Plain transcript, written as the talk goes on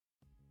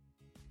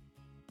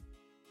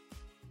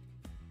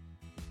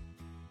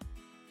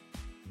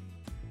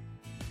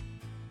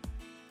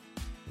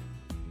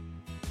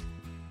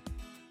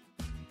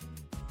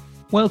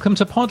Welcome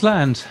to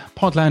Podland.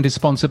 Podland is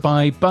sponsored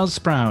by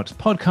Buzzsprout,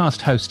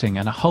 podcast hosting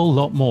and a whole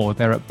lot more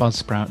there at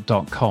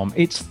buzzsprout.com.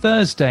 It's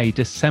Thursday,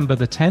 December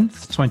the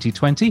 10th,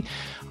 2020.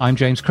 I'm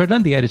James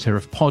Cridland, the editor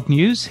of Pod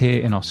News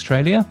here in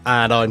Australia.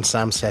 And I'm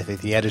Sam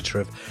Sethi, the editor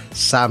of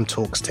Sam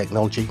Talks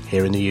Technology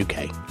here in the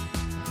UK.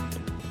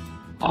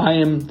 I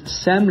am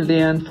Sam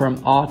Lian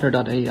from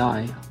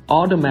Otter.ai,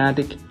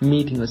 automatic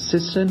meeting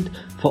assistant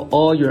for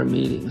all your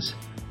meetings.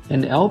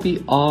 And I'll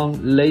be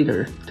on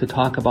later to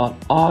talk about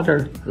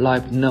Otter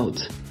Live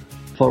Notes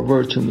for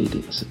virtual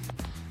meetings.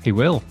 He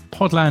will.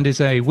 Podland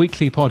is a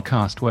weekly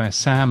podcast where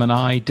Sam and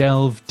I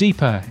delve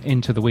deeper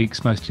into the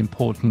week's most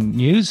important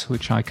news,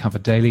 which I cover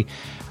daily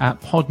at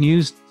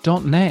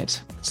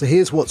podnews.net. So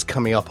here's what's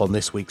coming up on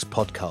this week's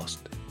podcast.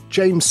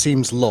 James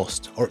seems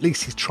lost, or at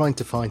least he's trying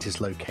to find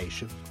his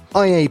location.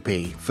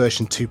 IAB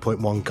version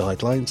 2.1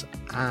 guidelines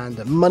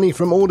and money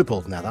from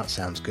Audible. Now that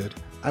sounds good.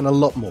 And a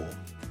lot more.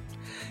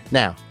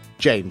 Now,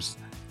 James,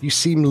 you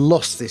seem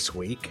lost this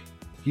week.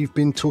 You've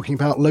been talking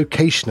about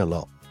location a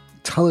lot.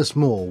 Tell us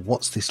more.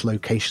 What's this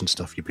location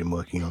stuff you've been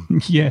working on?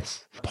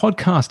 Yes.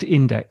 Podcast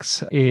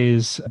Index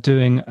is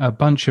doing a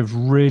bunch of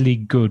really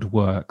good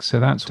work.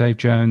 So that's Dave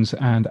Jones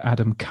and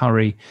Adam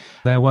Curry.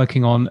 They're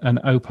working on an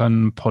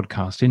open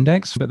podcast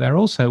index, but they're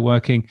also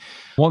working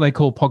what they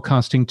call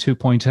Podcasting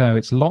 2.0.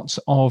 It's lots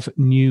of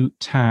new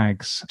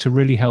tags to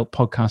really help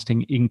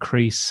podcasting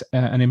increase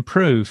and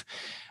improve.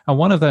 And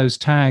one of those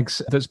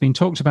tags that's been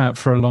talked about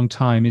for a long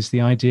time is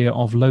the idea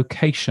of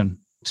location,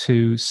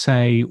 to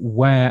say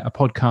where a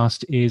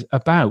podcast is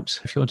about.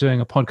 If you're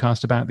doing a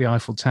podcast about the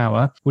Eiffel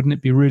Tower, wouldn't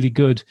it be really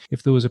good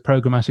if there was a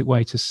programmatic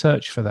way to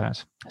search for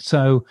that?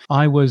 So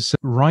I was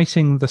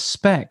writing the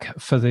spec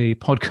for the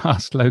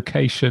podcast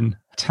location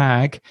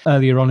tag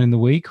earlier on in the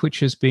week,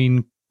 which has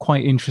been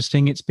quite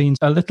interesting. It's been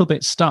a little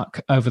bit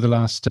stuck over the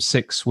last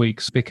 6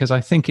 weeks because I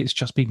think it's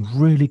just been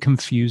really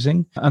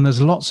confusing. And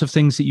there's lots of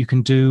things that you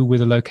can do with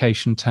a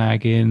location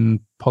tag in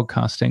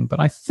podcasting,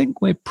 but I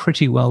think we're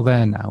pretty well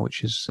there now,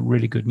 which is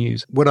really good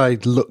news. When I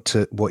looked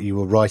at what you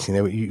were writing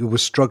there, you were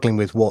struggling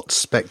with what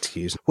spec to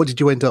use. What did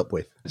you end up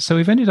with? So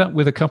we've ended up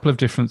with a couple of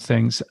different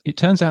things. It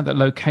turns out that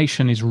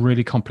location is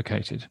really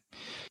complicated.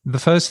 The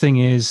first thing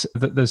is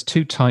that there's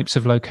two types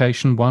of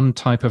location. One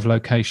type of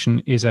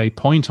location is a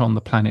point on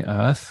the planet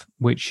Earth,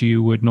 which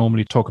you would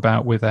normally talk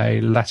about with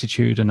a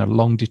latitude and a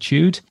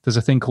longitude. There's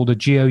a thing called a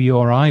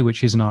GeoURI,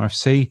 which is an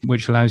RFC,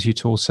 which allows you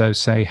to also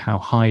say how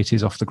high it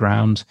is off the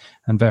ground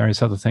and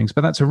various other things.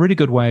 But that's a really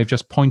good way of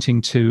just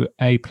pointing to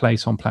a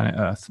place on planet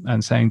Earth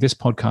and saying this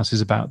podcast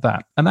is about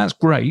that. And that's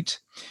great.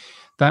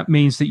 That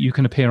means that you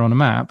can appear on a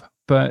map,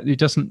 but it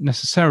doesn't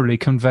necessarily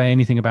convey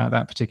anything about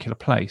that particular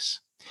place.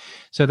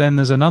 So then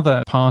there's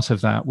another part of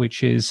that,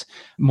 which is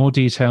more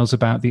details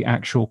about the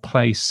actual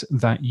place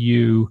that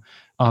you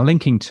are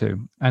linking to.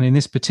 And in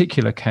this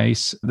particular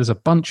case, there's a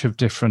bunch of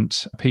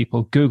different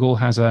people. Google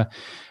has a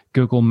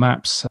Google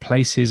Maps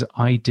Places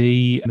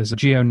ID. There's a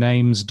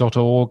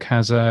geonames.org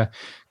has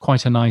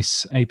quite a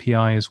nice API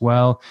as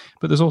well.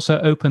 But there's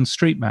also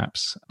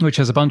OpenStreetMaps, which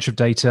has a bunch of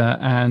data,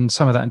 and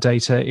some of that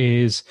data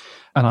is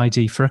an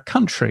ID for a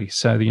country.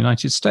 So the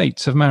United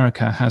States of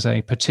America has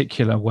a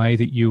particular way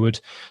that you would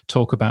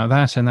talk about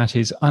that, and that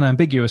is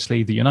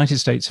unambiguously the United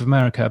States of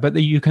America. But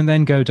you can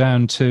then go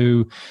down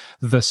to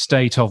the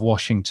state of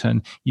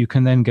Washington. You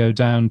can then go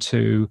down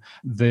to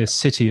the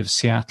city of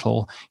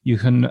Seattle. You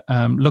can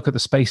look at the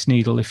Space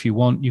Needle if you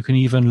want. You can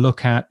even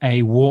look at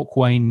a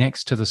walkway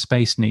next to the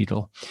Space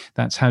Needle.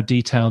 That's how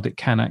detailed it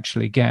can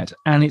actually get.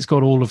 And it's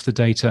got all of the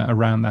data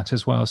around that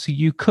as well. So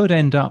you could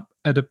end up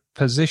at a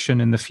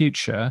position in the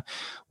future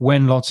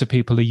when lots of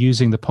people are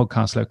using the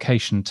podcast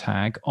location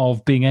tag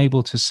of being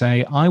able to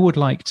say, I would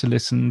like to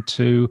listen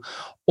to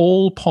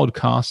all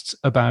podcasts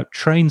about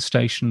train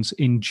stations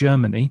in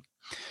Germany.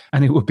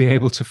 And it would be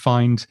able to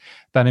find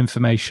that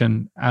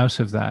information out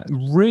of that.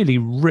 Really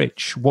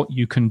rich what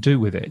you can do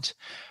with it.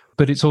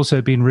 But it's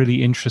also been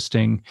really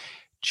interesting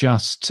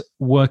just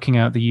working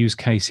out the use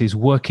cases,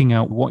 working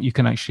out what you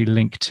can actually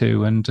link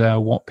to and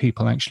what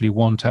people actually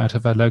want out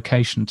of a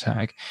location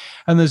tag.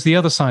 And there's the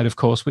other side, of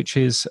course, which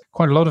is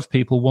quite a lot of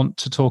people want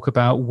to talk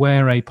about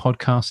where a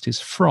podcast is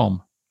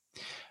from.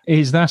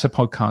 Is that a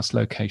podcast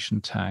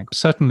location tag?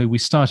 Certainly, we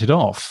started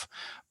off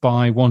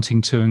by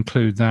wanting to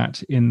include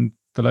that in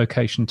the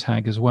location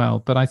tag as well.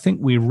 But I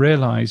think we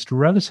realized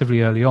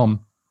relatively early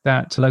on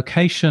that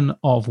location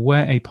of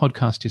where a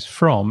podcast is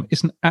from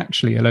isn't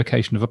actually a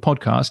location of a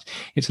podcast.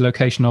 It's a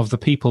location of the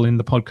people in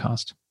the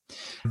podcast.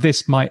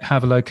 This might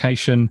have a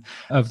location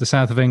of the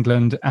south of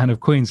England and of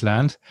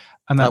Queensland,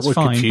 and that's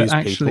fine. But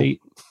actually,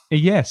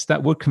 yes,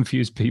 that would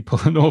confuse people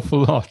an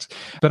awful lot.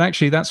 But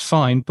actually, that's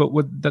fine. But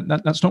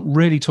that's not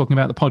really talking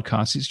about the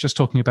podcast. It's just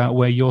talking about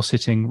where you're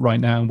sitting right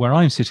now and where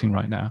I'm sitting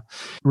right now.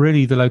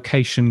 Really, the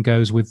location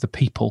goes with the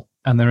people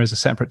And there is a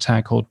separate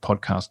tag called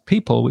Podcast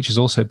People, which is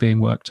also being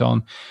worked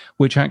on,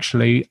 which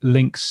actually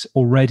links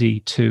already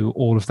to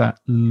all of that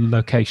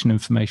location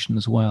information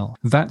as well.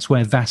 That's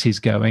where that is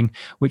going,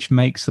 which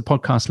makes the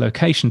podcast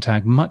location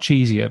tag much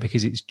easier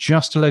because it's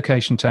just a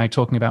location tag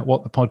talking about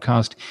what the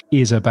podcast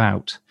is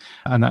about.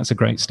 And that's a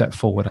great step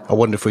forward. I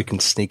wonder if we can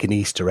sneak an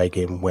Easter egg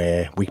in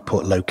where we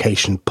put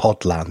location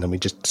Podland and we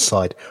just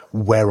decide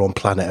where on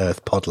planet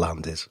Earth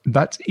Podland is.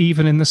 That's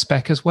even in the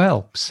spec as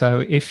well.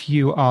 So if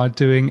you are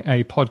doing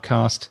a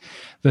podcast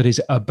that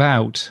is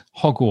about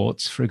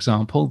Hogwarts, for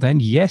example, then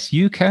yes,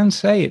 you can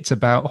say it's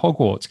about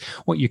Hogwarts.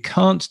 What you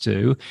can't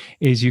do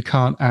is you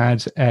can't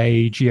add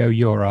a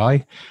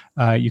GeoURI.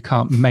 You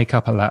can't make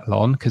up a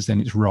Latlon because then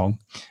it's wrong.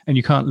 And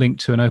you can't link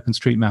to an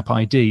OpenStreetMap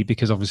ID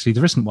because obviously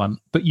there isn't one.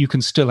 But you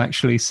can still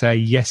actually say,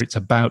 yes, it's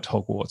about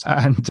Hogwarts.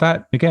 And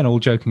that, again, all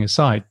joking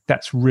aside,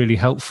 that's really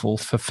helpful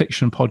for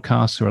fiction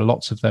podcasts. There are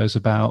lots of those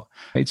about.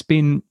 It's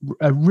been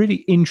a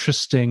really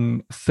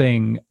interesting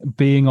thing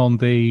being on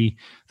the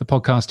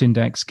Podcast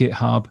Index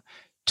GitHub,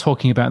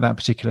 talking about that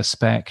particular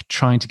spec,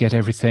 trying to get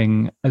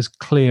everything as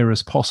clear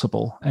as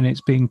possible. And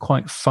it's been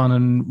quite fun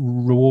and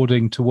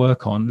rewarding to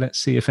work on. Let's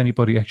see if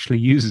anybody actually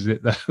uses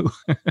it, though,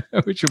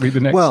 which will be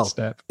the next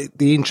step.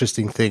 The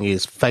interesting thing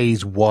is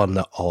phase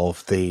 1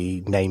 of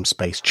the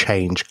namespace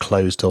change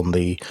closed on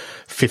the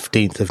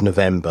 15th of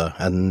November,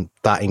 and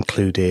that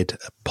included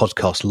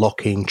podcast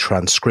locking,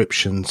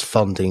 transcriptions,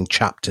 funding,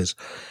 chapters,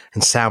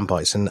 and sound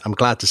bites. And I'm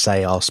glad to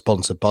say our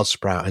sponsor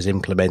Buzzsprout has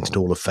implemented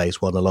all of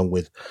phase 1 along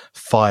with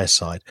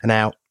Fireside. And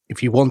now,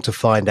 if you want to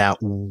find out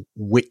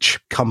which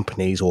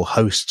companies or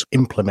hosts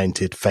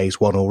implemented phase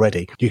 1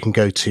 already, you can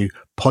go to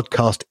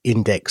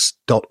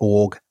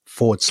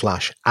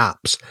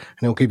podcastindex.org/apps,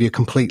 and it'll give you a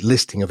complete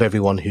listing of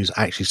everyone who's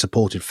actually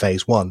supported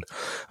phase 1.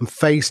 And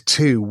phase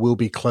 2 will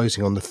be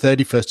closing on the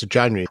 31st of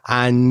January.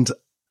 And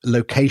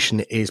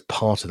location is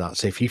part of that.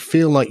 So if you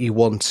feel like you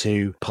want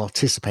to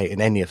participate in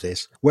any of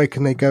this, where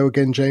can they go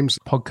again, James?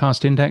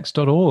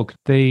 Podcastindex.org.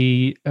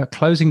 The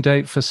closing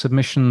date for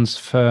submissions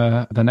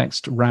for the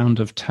next round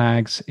of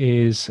tags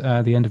is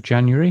the end of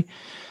January.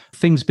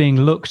 Things being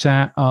looked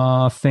at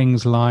are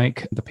things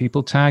like the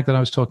people tag that I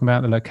was talking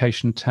about, the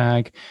location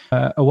tag,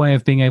 a way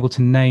of being able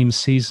to name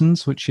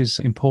seasons, which is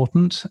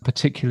important,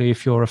 particularly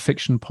if you're a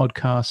fiction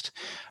podcast.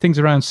 Things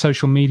around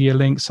social media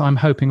links. I'm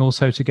hoping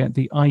also to get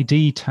the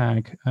ID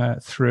tag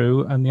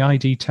through. And the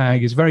ID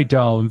tag is very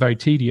dull and very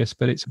tedious,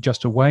 but it's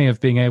just a way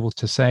of being able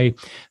to say,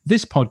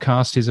 this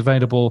podcast is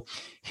available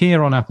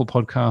here on Apple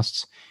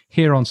Podcasts,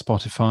 here on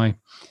Spotify,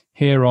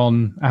 here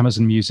on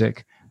Amazon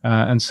Music,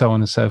 and so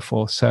on and so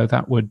forth. So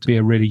that would be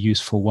a really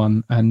useful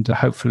one. And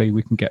hopefully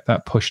we can get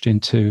that pushed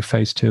into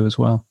phase 2 as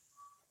well.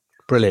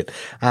 Brilliant.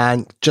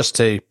 And just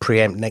to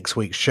preempt next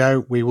week's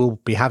show, we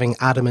will be having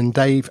Adam and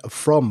Dave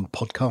from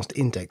Podcast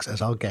Index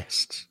as our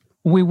guests.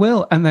 We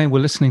will, and they were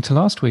listening to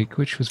last week,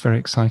 which was very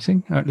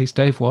exciting, or at least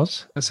Dave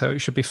was. So it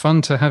should be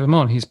fun to have him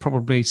on. He's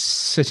probably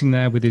sitting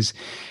there with his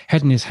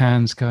head in his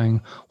hands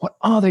going, what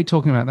are they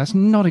talking about? That's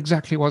not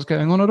exactly what's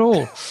going on at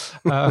all.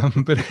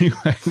 But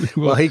anyway.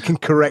 Well, he can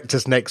correct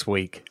us next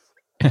week.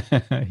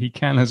 He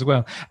can as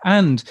well.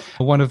 And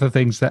one of the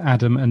things that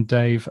Adam and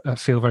Dave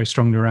feel very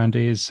strongly around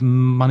is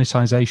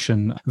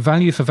monetization,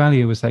 value for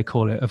value, as they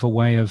call it, of a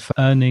way of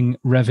earning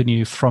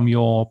revenue from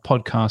your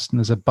podcast. And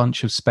there's a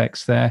bunch of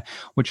specs there,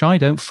 which I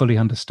don't fully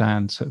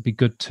understand. So it'd be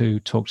good to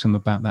talk to them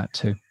about that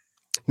too.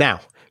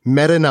 Now,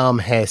 Mera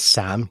naam hai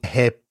Sam,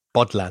 hai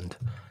Podland.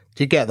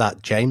 Do you get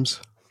that,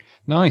 James?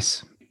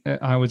 Nice.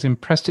 I was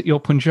impressed at your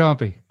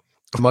Punjabi.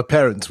 My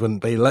parents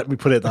wouldn't be, let me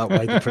put it that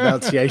way. The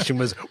pronunciation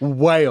was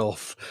way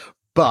off.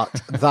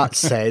 But that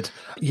said,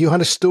 you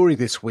had a story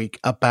this week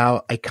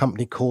about a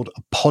company called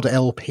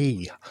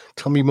PodLP.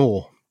 Tell me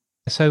more.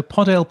 So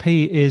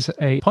PodLP is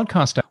a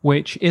podcast app,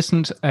 which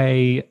isn't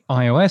a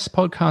iOS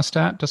podcast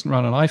app, doesn't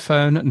run on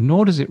iPhone,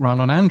 nor does it run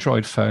on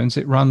Android phones.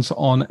 It runs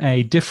on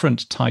a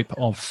different type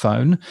of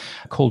phone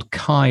called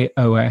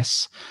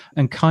KaiOS.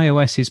 And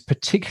KaiOS is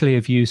particularly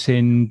of use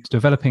in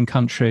developing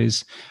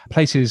countries,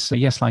 places,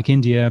 yes, like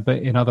India, but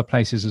in other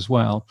places as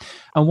well.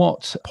 And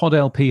what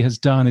PodLP has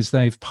done is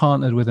they've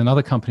partnered with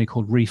another company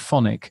called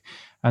Rephonic,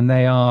 and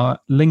they are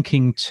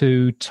linking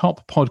to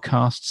top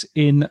podcasts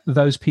in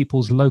those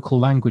people's local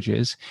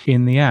languages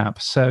in the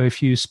app. So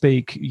if you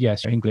speak,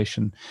 yes, English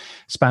and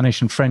Spanish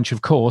and French,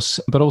 of course,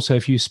 but also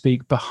if you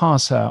speak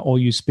Bahasa or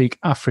you speak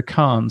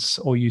Afrikaans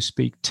or you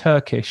speak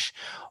Turkish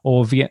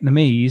or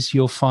Vietnamese,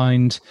 you'll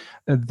find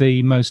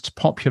the most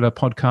popular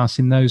podcasts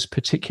in those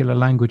particular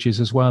languages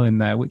as well in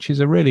there, which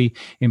is a really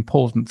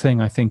important thing,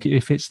 I think.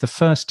 If it's the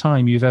first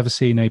time you've ever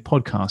seen a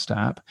podcast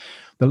app,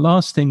 The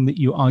last thing that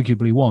you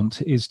arguably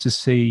want is to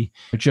see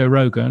Joe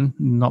Rogan,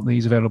 not that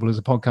he's available as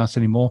a podcast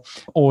anymore,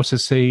 or to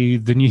see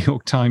the New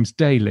York Times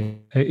Daily,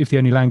 if the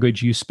only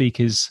language you speak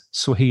is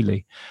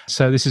Swahili.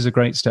 So this is a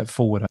great step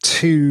forward.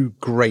 Two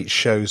great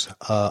shows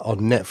on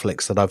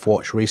Netflix that I've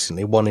watched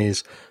recently. One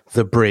is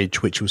The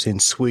Bridge, which was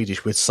in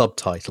Swedish with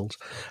subtitles,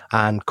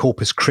 and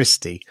Corpus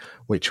Christi,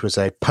 which was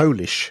a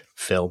Polish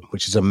film,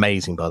 which is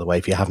amazing, by the way.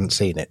 If you haven't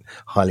seen it,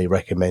 highly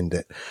recommend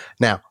it.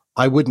 Now,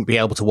 I wouldn't be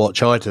able to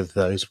watch either of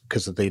those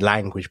because of the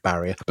language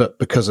barrier, but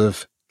because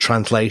of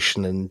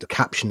translation and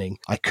captioning,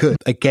 I could.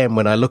 Again,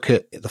 when I look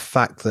at the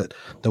fact that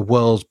the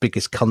world's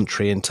biggest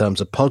country in terms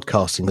of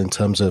podcasting, in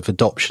terms of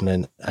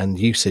adoption and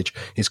usage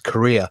is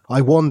Korea,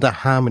 I wonder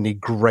how many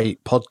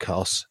great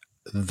podcasts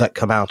that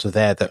come out of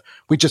there that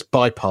we just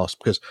bypass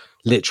because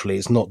literally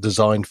it's not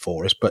designed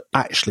for us, but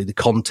actually the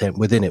content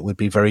within it would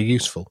be very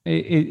useful.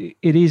 It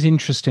is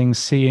interesting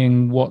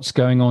seeing what's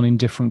going on in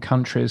different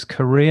countries.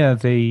 Korea,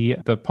 the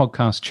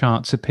podcast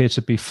charts appear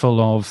to be full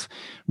of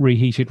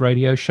reheated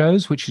radio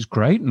shows, which is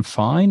great and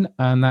fine,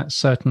 and that's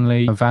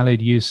certainly a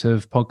valid use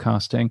of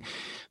podcasting.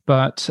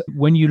 But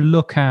when you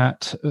look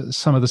at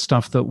some of the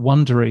stuff that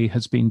Wondery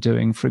has been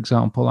doing, for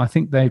example, I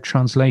think they've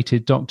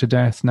translated Dr.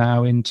 Death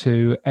now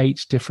into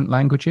 8 different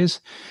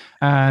languages.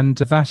 And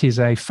that is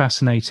a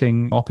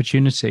fascinating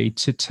opportunity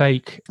to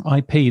take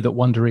IP that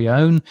Wondery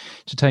own,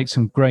 to take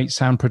some great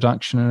sound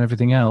production and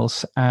everything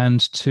else, and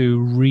to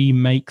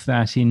remake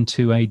that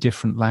into a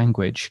different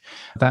language.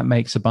 That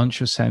makes a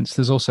bunch of sense.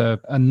 There's also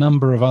a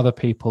number of other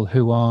people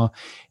who are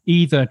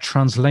either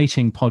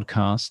translating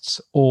podcasts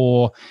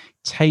or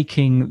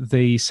taking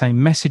the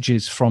same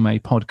messages from a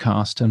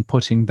podcast and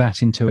putting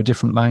that into a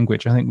different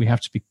language. I think we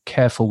have to be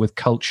careful with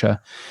culture.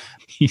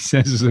 He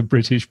says, as a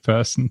British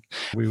person,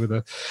 we were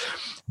the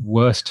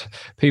worst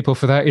people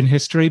for that in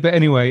history. But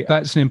anyway,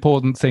 that's an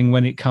important thing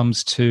when it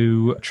comes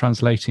to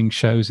translating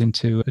shows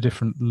into a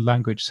different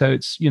language. So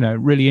it's,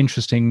 really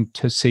interesting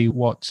to see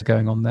what's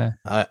going on there.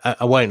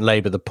 I won't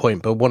labour the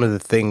point, but one of the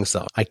things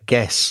that I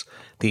guess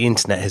the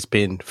internet has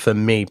been, for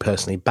me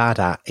personally, bad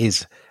at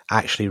is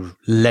actually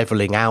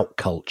levelling out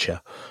culture.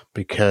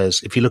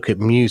 Because if you look at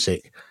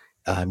music,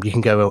 you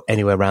can go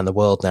anywhere around the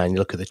world now and you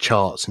look at the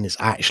charts and it's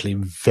actually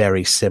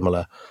very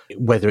similar,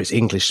 whether it's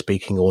English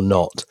speaking or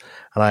not.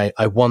 And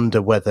I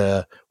wonder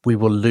whether we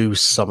will lose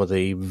some of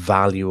the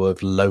value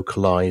of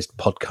localized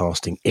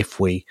podcasting if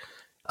we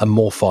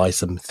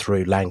amorphize them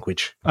through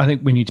language. I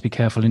think we need to be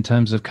careful in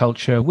terms of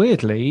culture.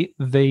 Weirdly,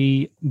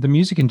 the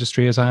music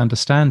industry, as I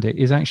understand it,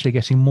 is actually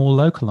getting more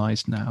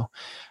localized now.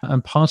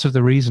 And part of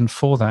the reason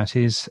for that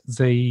is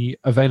the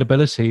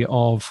availability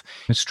of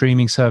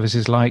streaming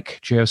services like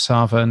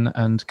JioSaavn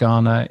and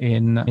Gaana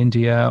in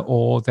India,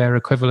 or their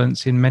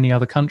equivalents in many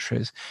other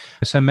countries.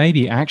 So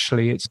maybe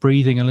actually it's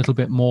breathing a little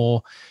bit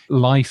more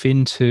life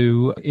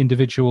into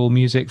individual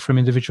music from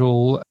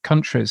individual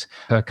countries.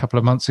 A couple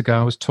of months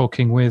ago, I was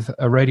talking with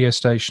a radio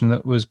station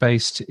that was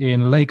based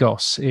in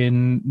Lagos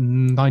in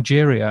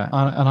Nigeria,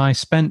 and I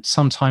spent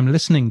some time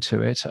listening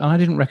to it, and I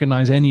didn't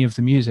recognize any of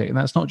the music. And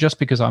that's not just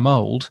because I'm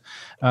old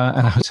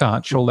and out of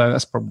touch, although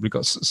that's probably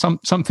got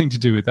something to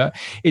do with that.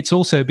 It's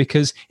also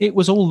because it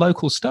was all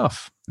local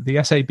stuff. The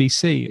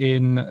SABC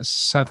in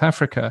South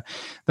Africa,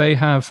 they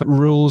have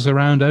rules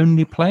around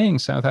only playing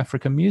South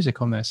African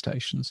music on their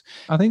stations.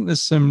 I think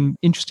there's some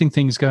interesting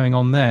things going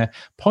on there.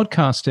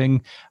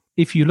 Podcasting,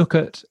 if you look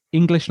at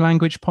English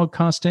language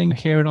podcasting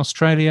here in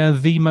Australia,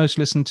 the most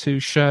listened to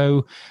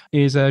show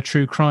is a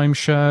true crime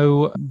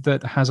show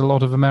that has a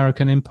lot of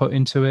American input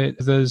into it.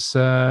 There's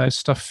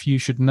Stuff You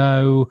Should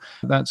Know,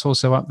 that's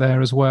also up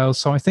there as well.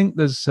 So I think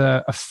there's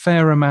a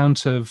fair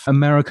amount of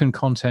American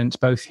content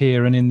both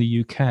here and in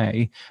the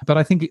UK, but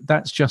I think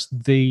that's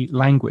just the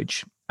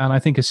language. And I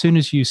think as soon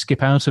as you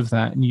skip out of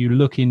that and you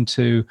look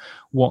into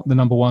what the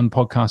number one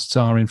podcasts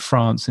are in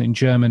France and in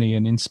Germany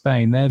and in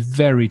Spain, they're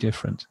very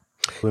different.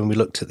 When we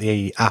looked at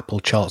the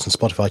Apple charts and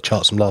Spotify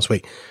charts from last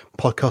week,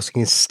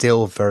 podcasting is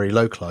still very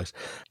localized.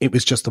 It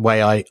was just the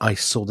way I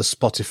saw the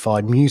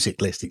Spotify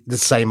music list. The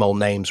same old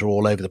names are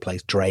all over the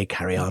place. Drake,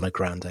 Ariana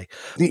Grande.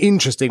 The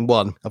interesting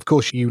one, of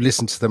course, you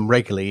listen to them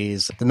regularly,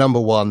 is the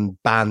number one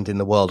band in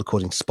the world,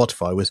 according to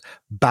Spotify, was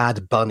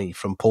Bad Bunny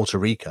from Puerto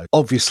Rico.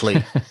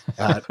 Obviously,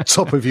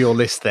 top of your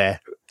list there.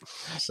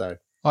 So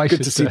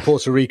good to see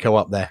Puerto Rico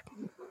up there.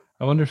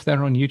 I wonder if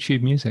they're on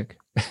YouTube Music.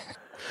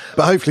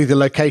 But hopefully the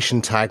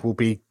location tag will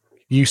be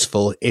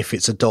useful if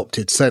it's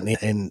adopted, certainly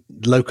in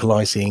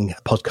localizing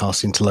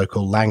podcasts into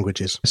local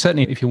languages.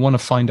 Certainly, if you want to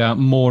find out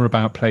more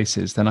about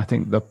places, then I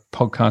think the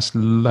podcast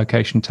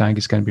location tag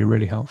is going to be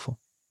really helpful.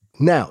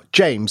 Now,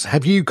 James,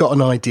 have you got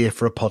an idea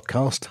for a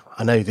podcast?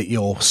 I know that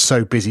you're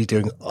so busy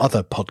doing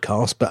other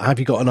podcasts, but have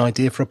you got an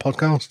idea for a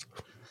podcast?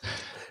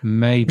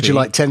 Maybe. Would you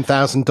like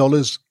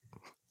 $10,000?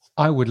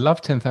 I would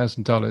love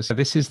 $10,000.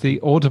 This is the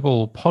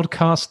Audible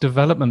Podcast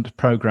Development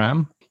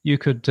Program. You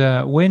could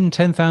win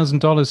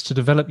 $10,000 to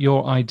develop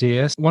your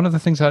ideas. One of the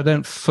things I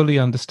don't fully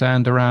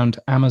understand around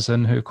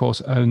Amazon, who of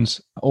course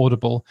owns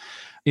Audible,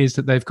 is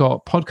that they've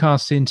got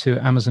podcasts into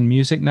Amazon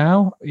Music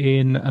now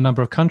in a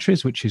number of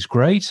countries, which is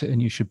great,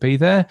 and you should be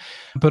there.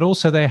 But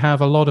also they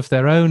have a lot of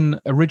their own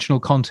original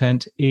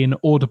content in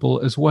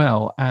Audible as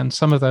well, and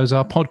some of those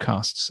are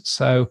podcasts.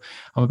 So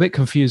I'm a bit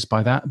confused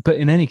by that. But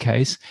in any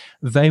case,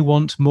 they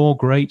want more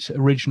great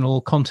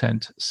original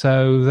content.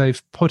 So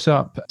they've put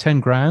up 10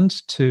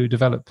 grand to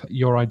develop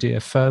your idea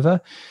further.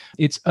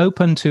 It's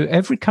open to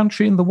every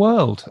country in the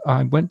world.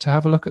 I went to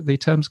have a look at the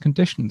terms and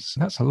conditions.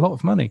 That's a lot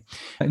of money.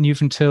 And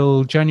you've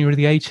until January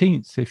the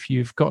 18th. If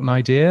you've got an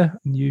idea,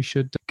 you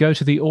should go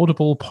to the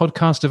Audible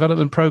Podcast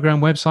Development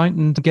Program website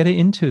and get it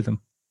into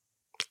them.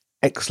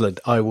 Excellent.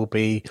 I will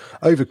be,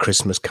 over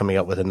Christmas, coming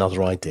up with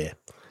another idea.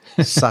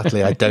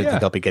 Sadly, I don't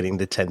think I'll be getting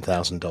the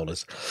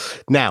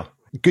 $10,000. Now,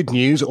 good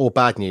news or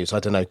bad news? I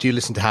don't know. Do you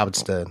listen to Howard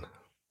Stern?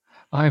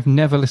 I've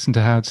never listened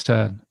to Howard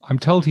Stern. I'm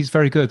told he's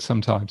very good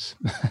sometimes.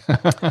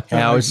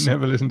 I've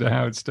never listened to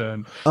Howard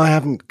Stern. I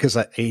haven't, because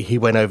he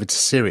went over to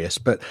Sirius.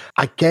 But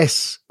I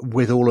guess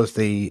with all of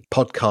the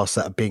podcasts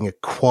that are being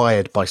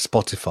acquired by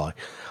Spotify,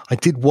 I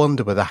did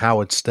wonder whether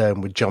Howard Stern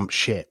would jump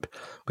ship.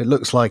 But it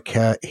looks like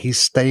he's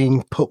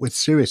staying put with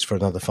Sirius for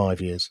another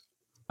 5 years.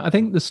 I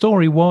think the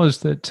story was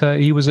that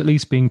he was at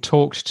least being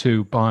talked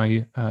to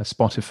by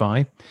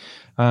Spotify.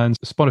 And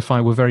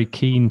Spotify were very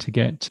keen to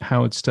get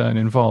Howard Stern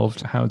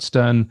involved. Howard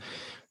Stern,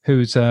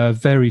 who's a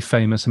very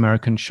famous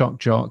American shock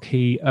jock,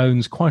 he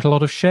owns quite a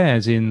lot of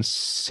shares in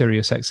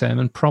SiriusXM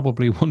and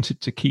probably wanted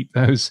to keep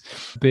those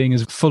being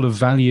as full of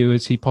value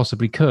as he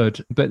possibly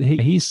could. But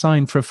he's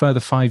signed for a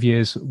further 5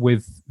 years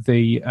with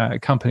the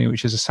company,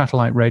 which is a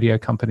satellite radio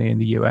company in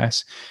the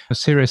US.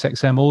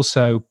 SiriusXM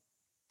also,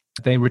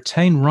 they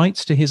retain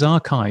rights to his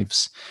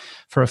archives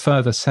for a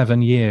further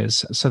 7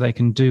 years, so they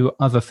can do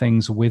other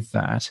things with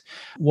that.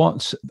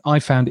 What I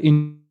found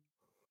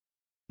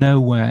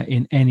nowhere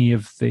in any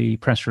of the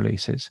press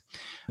releases,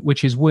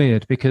 which is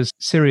weird because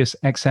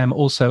SiriusXM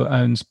also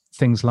owns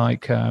things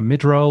like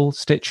Midroll,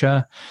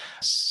 Stitcher,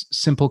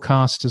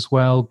 Simplecast as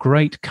well,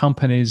 great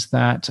companies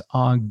that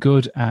are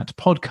good at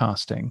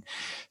podcasting.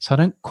 So I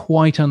don't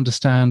quite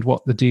understand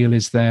what the deal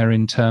is there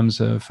in terms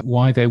of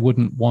why they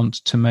wouldn't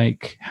want to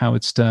make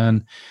Howard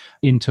Stern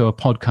into a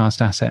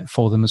podcast asset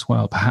for them as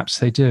well. Perhaps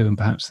they do, and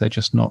perhaps they're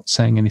just not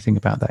saying anything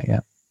about that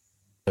yet.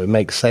 It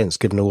makes sense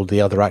given all the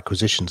other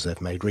acquisitions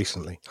they've made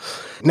recently.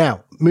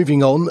 Now,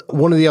 moving on,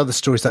 one of the other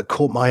stories that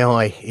caught my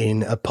eye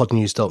in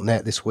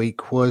podnews.net this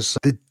week was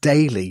The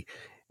Daily.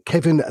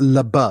 Kevin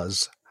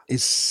LaBuzz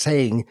is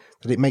saying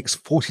that it makes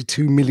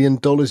 $42 million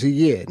a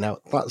year. Now,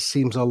 that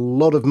seems a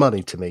lot of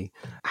money to me.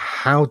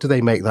 How do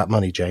they make that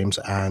money, James?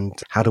 And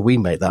how do we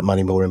make that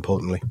money, more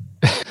importantly?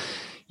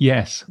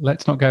 Yes,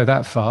 let's not go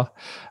that far.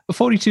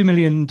 $42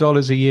 million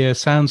a year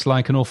sounds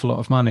like an awful lot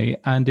of money,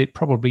 and it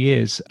probably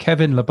is.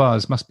 Kevin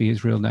LaBuzz must be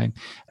his real name.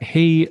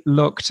 He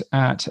looked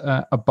at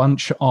a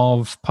bunch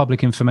of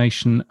public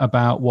information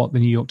about what the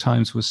New York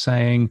Times was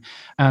saying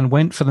and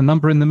went for the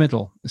number in the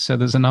middle. So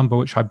there's a number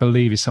which I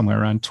believe is somewhere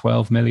around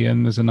 12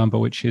 million. There's a number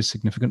which is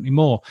significantly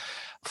more.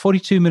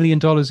 $42 million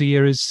a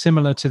year is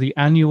similar to the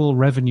annual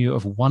revenue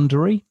of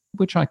Wondery,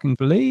 which I can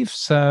believe.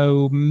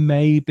 So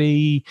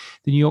maybe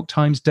the New York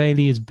Times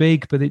Daily is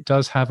big, but it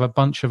does have a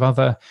bunch of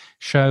other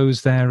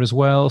shows there as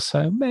well.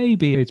 So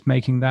maybe it's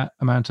making that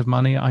amount of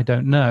money. I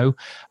don't know.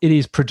 It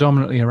is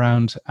predominantly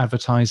around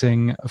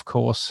advertising, of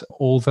course,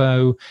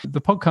 although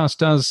the podcast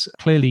does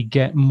clearly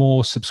get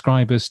more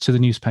subscribers to the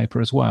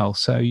newspaper as well.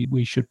 So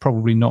we should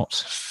probably not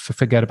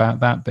forget about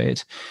that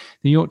bit.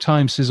 The New York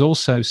Times has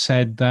also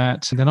said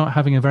that they're not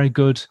having a very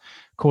good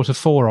quarter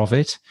four of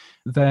it.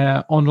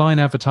 Their online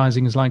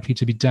advertising is likely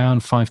to be down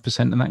 5%,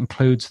 and that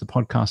includes the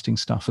podcasting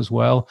stuff as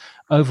well.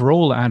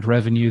 Overall ad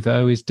revenue,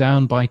 though, is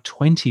down by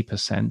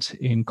 20%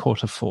 in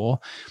quarter four,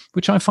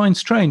 which I find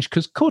strange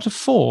because quarter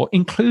four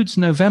includes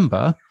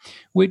November,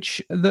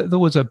 which there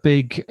was a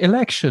big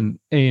election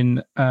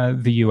in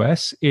the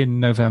US in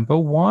November.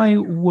 Why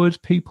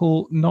would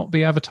people not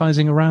be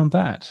advertising around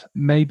that?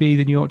 Maybe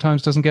the New York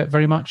Times doesn't get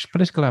very much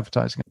political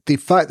advertising. The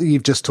fact that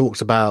you've just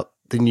talked about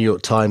the New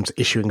York Times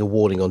issuing a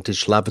warning on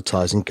digital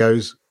advertising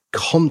goes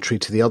contrary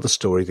to the other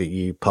story that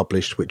you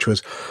published, which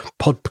was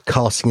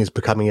podcasting is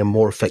becoming a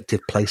more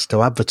effective place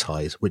to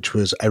advertise, which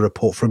was a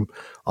report from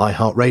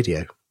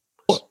iHeartRadio.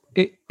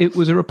 It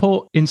was a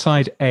report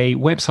inside a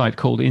website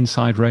called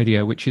Inside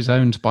Radio, which is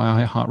owned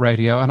by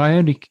iHeartRadio. And I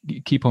only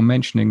keep on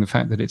mentioning the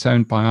fact that it's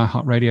owned by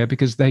iHeartRadio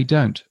because they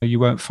don't. You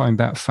won't find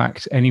that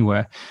fact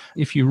anywhere.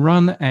 If you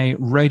run a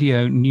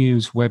radio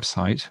news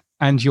website,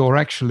 and you're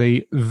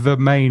actually the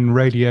main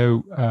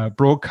radio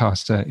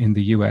broadcaster in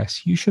the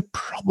US, you should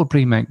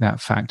probably make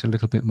that fact a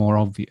little bit more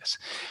obvious.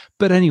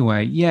 But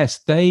anyway, yes,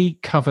 they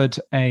covered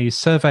a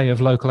survey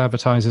of local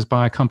advertisers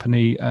by a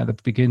company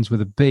that begins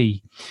with a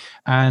B.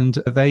 And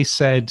they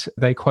said,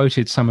 they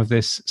quoted some of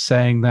this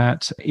saying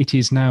that it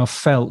is now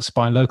felt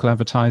by local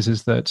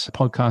advertisers that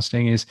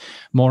podcasting is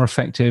more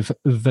effective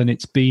than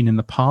it's been in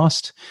the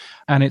past.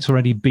 and it's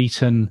already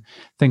beaten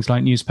things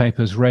like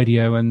newspapers,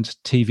 radio, and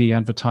TV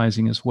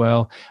advertising as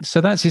well. So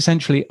that's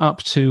essentially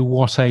up to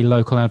what a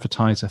local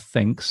advertiser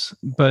thinks,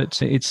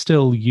 but it's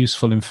still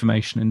useful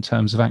information in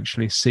terms of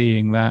actually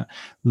seeing that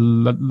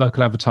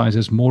local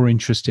advertisers more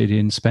interested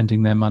in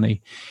spending their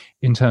money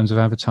in terms of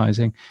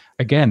advertising.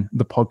 Again,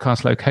 the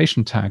podcast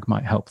location tag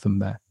might help them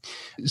there.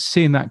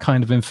 Seeing that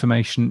kind of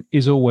information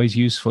is always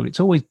useful. It's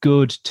always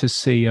good to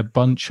see a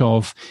bunch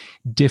of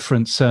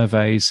different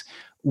surveys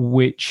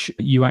which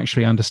you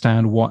actually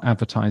understand what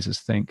advertisers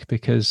think,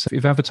 because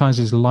if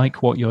advertisers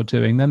like what you're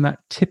doing, then that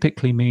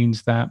typically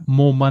means that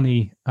more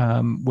money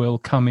will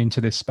come into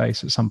this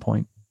space at some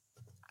point.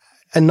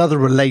 Another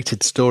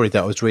related story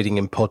that I was reading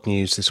in Pod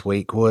News this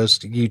week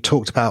was you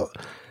talked about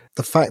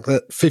the fact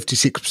that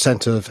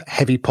 56% of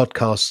heavy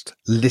podcast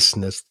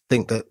listeners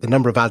think that the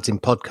number of ads in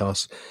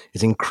podcasts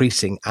is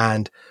increasing,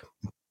 and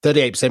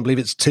 38% believe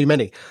it's too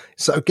many.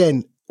 So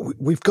again,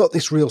 we've got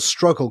this real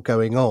struggle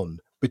going on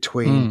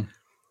between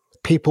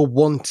people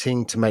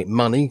wanting to make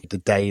money, the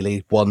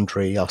Daily,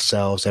 Wondery,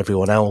 ourselves,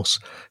 everyone else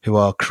who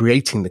are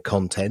creating the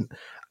content,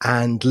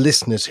 and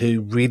listeners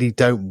who really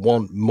don't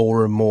want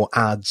more and more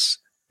ads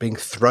being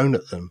thrown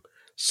at them.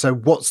 So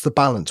what's the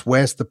balance?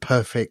 Where's the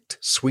perfect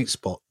sweet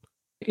spot?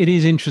 It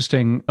is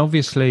interesting.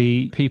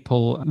 Obviously,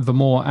 people, the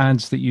more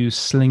ads that you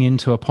sling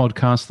into a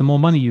podcast, the more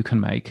money you can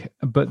make.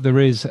 But there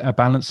is a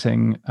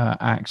balancing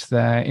act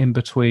there in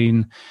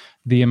between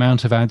the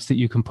amount of ads that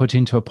you can put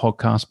into a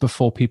podcast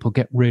before people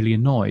get really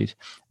annoyed.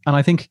 And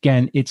I think,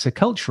 again, it's a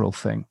cultural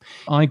thing.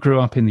 I grew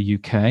up in the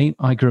UK.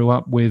 I grew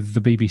up with the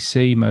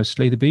BBC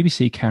mostly. The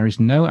BBC carries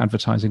no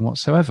advertising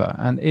whatsoever.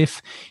 And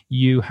if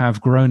you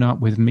have grown up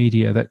with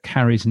media that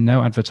carries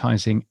no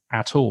advertising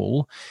at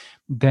all,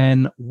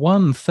 then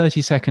one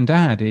 30-second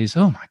ad is,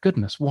 oh my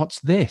goodness, what's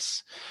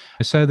this?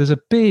 So there's a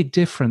big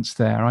difference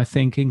there, I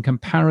think, in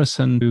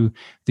comparison to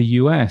the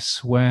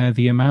US, where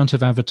the amount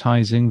of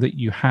advertising that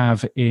you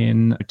have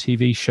in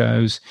TV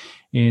shows,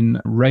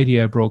 in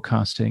radio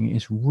broadcasting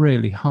is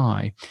really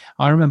high.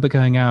 I remember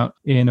going out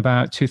in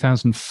about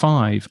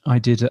 2005. I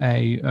did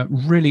a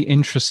really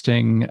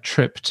interesting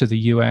trip to the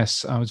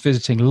US. I was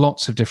visiting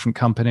lots of different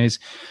companies,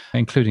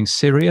 including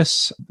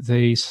Sirius,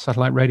 the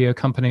satellite radio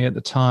company at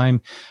the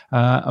time,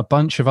 a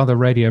bunch of other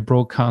radio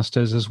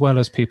broadcasters, as well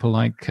as people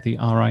like the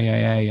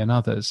RIAA and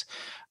others.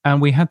 And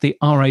we had the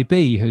RAB,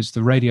 who's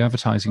the Radio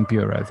Advertising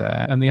Bureau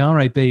there. And the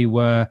RAB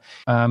were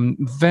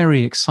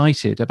very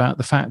excited about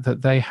the fact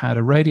that they had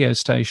a radio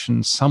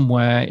station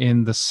somewhere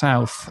in the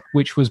south,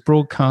 which was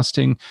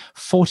broadcasting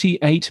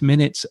 48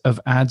 minutes of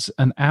ads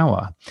an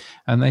hour.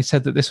 And they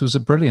said that this was a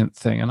brilliant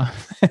thing. And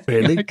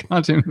Really? I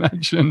can't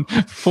imagine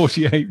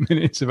 48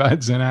 minutes of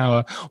ads an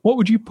hour. What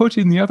would you put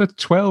in the other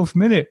 12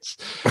 minutes?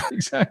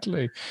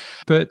 Exactly.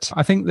 But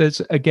I think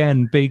there's,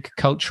 again, big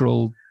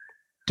cultural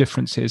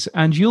differences.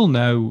 And you'll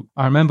know,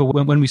 I remember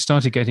when we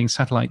started getting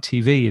satellite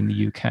TV in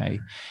the UK,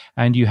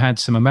 and you had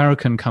some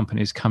American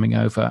companies coming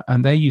over,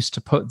 and they used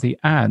to put the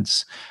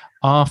ads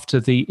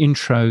after the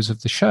intros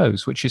of the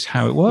shows, which is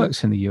how it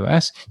works in the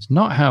US. It's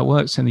not how it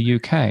works in the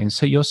UK. And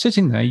so you're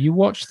sitting there, you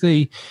watch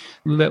the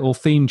little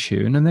theme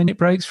tune, and then it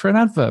breaks for an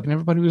advert, and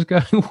everybody was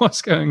going,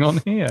 what's going on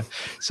here?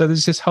 So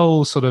there's this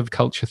whole sort of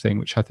culture thing,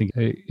 which I think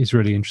is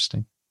really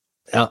interesting.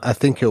 I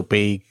think it'll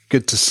be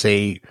good to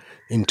see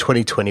in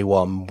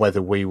 2021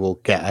 whether we will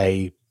get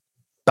a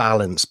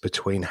balance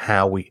between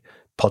how we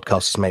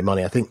podcasters make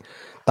money. I think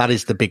that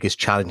is the biggest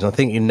challenge. And I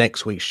think in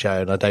next week's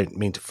show, and I don't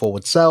mean to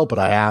forward sell, but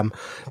I am,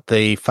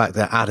 the fact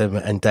that Adam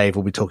and Dave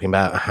will be talking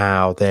about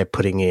how they're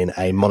putting in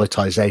a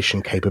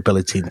monetization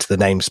capability into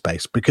the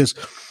namespace, because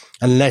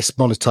unless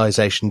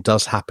monetization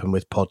does happen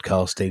with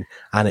podcasting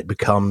and it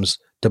becomes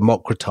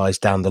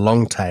democratized down the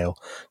long tail,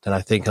 then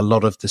I think a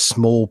lot of the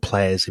small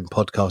players in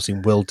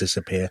podcasting will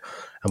disappear,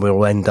 and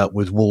we'll end up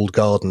with walled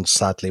gardens,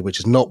 sadly, which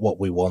is not what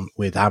we want,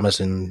 with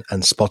Amazon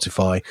and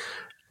Spotify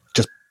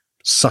just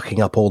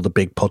sucking up all the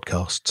big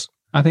podcasts.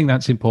 I think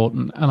that's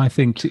important. And I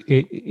think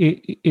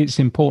it's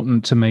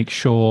important to make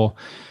sure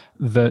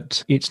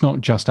that it's not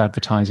just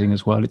advertising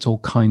as well, it's all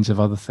kinds of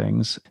other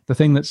things. The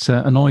thing that's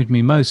annoyed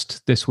me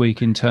most this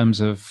week in terms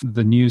of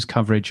the news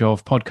coverage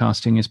of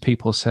podcasting is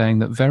people saying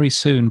that very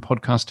soon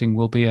podcasting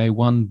will be a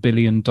 $1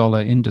 billion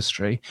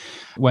industry,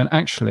 when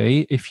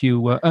actually, if you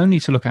were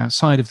only to look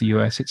outside of the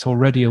US, it's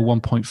already a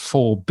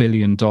 $1.4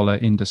 billion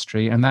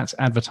industry, and that's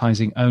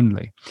advertising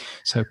only.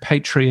 So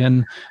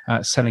Patreon,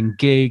 selling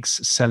gigs,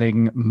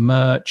 selling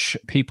merch,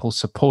 people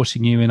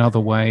supporting you in other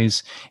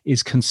ways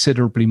is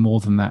considerably more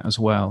than that as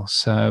well.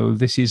 So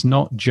this is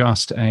not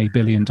just a $1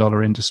 billion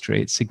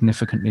industry, it's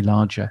significantly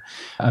larger,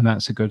 and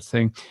that's a good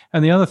thing.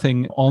 And the other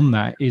thing on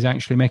that is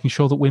actually making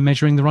sure that we're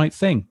measuring the right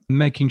thing,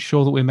 making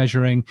sure that we're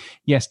measuring,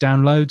 yes,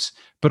 downloads,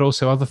 but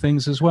also other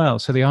things as well.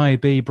 So the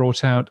IAB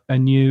brought out a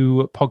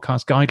new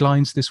podcast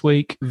guidelines this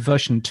week,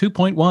 version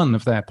 2.1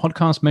 of their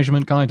podcast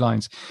measurement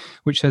guidelines,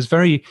 which says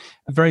very,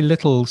 very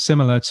little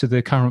similar to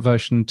the current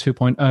version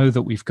 2.0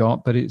 that we've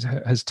got, but it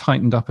has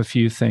tightened up a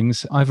few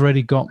things. I've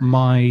already got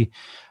my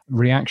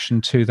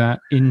reaction to that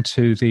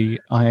into the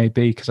IAB,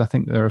 because I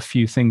think there are a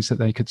few things that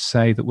they could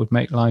say that would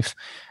make life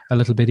a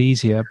little bit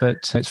easier.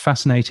 But it's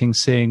fascinating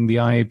seeing the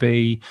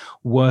IAB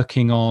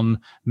working on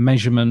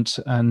measurement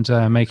and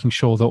making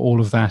sure that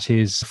all of that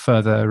is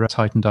further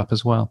tightened up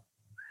as well.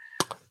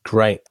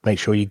 Great. Make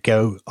sure you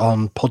go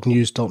on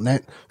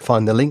podnews.net,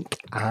 find the link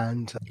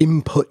and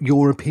input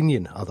your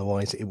opinion.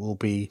 Otherwise, it will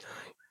be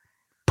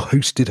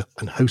posted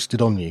and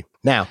hosted on you.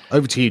 Now,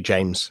 over to you,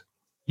 James.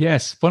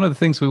 Yes, one of the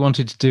things we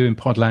wanted to do in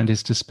Podland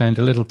is to spend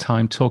a little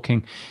time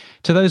talking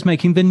to those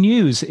making the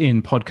news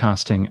in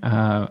podcasting.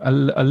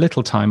 A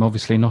little time,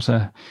 obviously, not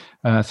a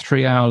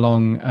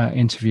 3-hour-long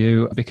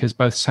interview, because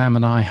both Sam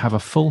and I have a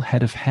full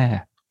head of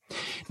hair.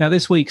 Now,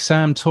 this week,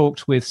 Sam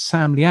talked with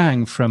Sam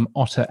Liang from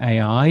Otter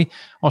AI.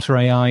 Otter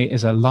AI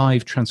is a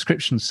live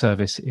transcription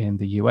service in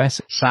the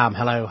US. Sam,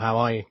 hello. How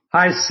are you?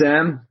 Hi,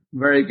 Sam.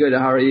 Very good.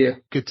 How are you?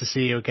 Good to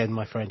see you again,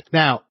 my friend.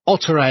 Now,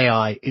 Otter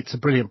AI, it's a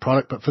brilliant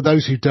product, but for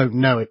those who don't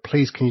know it,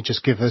 please can you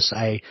just give us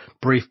a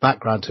brief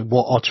background to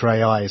what Otter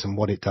AI is and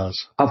what it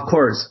does? Of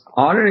course.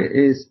 Otter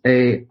is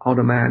a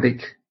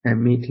automatic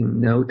and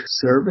meeting note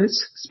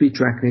service, speech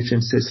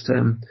recognition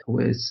system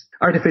with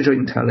artificial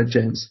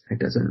intelligence. It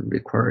doesn't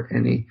require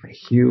any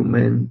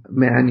human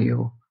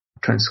manual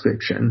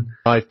transcription.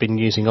 I've been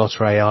using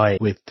Otter AI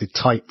with the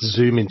tight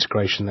Zoom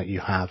integration that you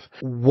have.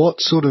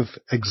 What sort of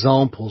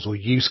examples or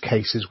use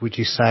cases would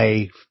you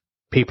say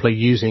people are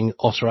using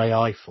Otter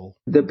AI for?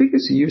 The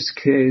biggest use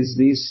case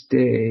these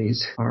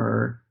days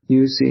are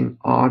using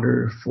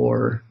Otter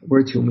for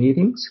virtual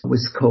meetings.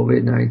 With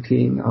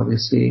COVID-19,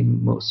 obviously,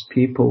 most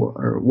people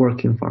are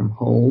working from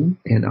home,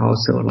 and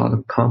also a lot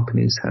of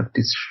companies have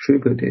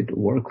distributed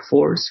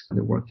workforce.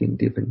 They work in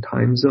different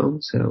time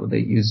zones, so they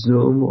use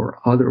Zoom or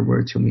other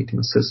virtual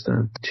meeting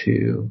systems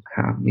to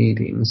have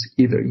meetings,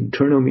 either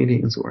internal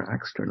meetings or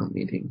external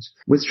meetings.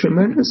 With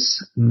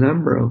tremendous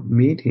number of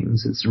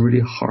meetings, it's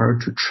really hard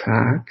to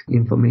track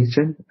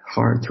information,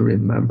 hard to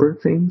remember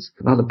things.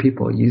 A lot of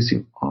people are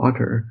using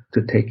Otter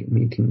to take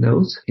meeting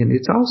notes, and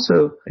it's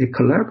also a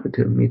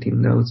collaborative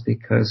meeting notes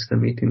because the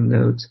meeting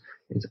notes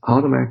is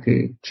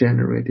automatically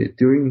generated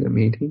during the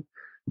meeting,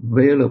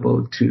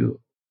 available to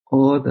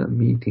all the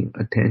meeting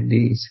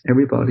attendees.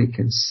 Everybody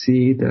can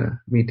see the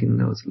meeting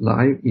notes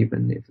live,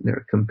 even if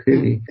they're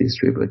completely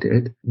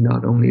distributed.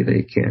 Not only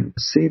they can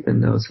see the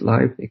notes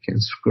live, they can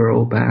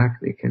scroll back,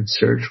 they can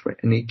search for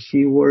any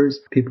keywords.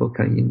 People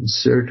can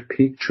insert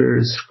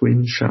pictures,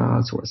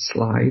 screenshots, or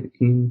slide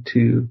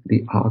into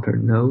the Otter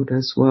note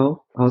as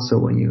well. Also,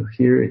 when you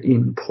hear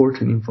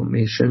important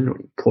information or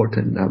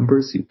important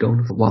numbers you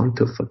don't want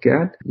to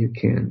forget, you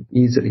can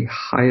easily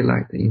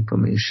highlight the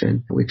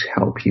information, which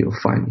help you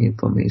find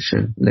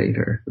information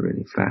later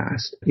really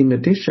fast. In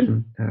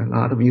addition, a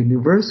lot of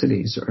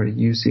universities are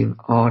using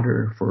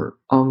Otter for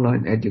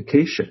online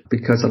education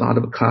because a lot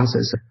of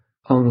classes are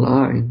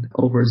online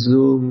over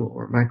Zoom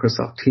or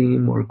Microsoft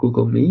Teams or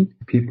Google Meet.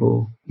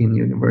 People in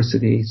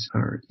universities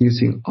are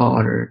using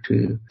Otter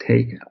to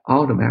take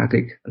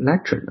automatic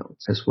lecture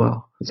notes as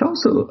well. It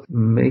also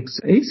makes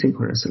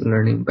asynchronous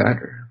learning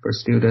better for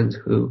students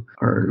who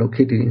are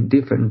located in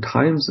different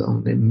time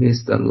zones. They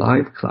miss the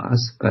live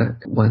class,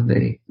 but when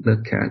they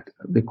look at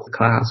the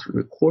class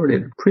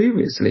recorded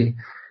previously,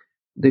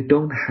 they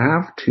don't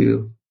have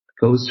to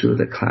go through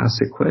the class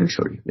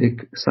sequentially.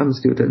 Some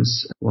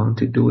students want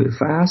to do it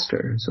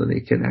faster, so they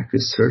can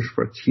actually search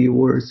for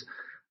keywords,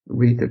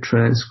 read the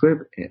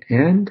transcript,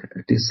 and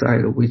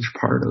decide which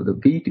part of the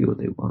video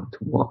they want to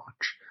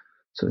watch.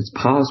 So it's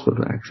possible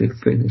to actually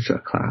finish a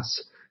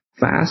class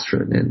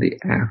faster than the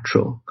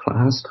actual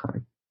class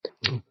time.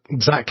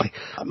 Exactly.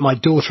 My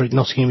daughter at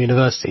Nottingham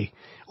University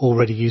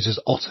already uses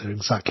Otter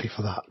exactly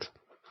for that.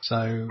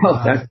 So,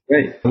 that's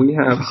great. We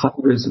have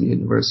hundreds of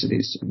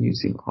universities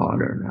using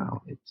Otter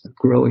now. It's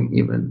growing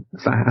even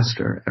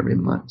faster every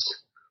month.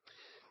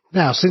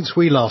 Now, since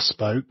we last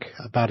spoke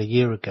about a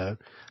year ago,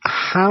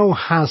 how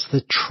has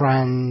the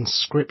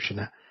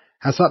transcription,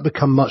 has that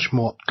become much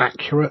more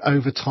accurate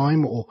over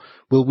time, or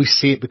will we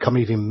see it become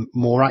even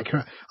more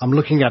accurate? I'm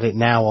looking at it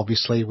now,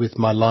 obviously, with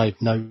my live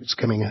notes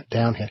coming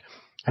down here,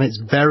 and it's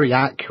very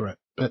accurate,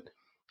 but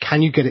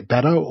can you get it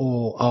better,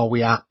 or are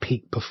we at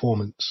peak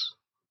performance?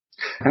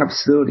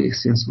 Absolutely.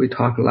 Since we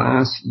talked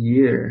last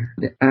year,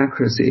 the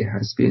accuracy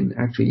has been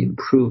actually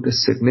improved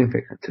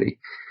significantly.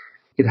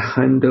 It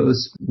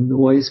handles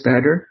noise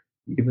better,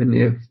 even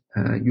if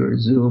your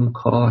Zoom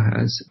call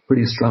has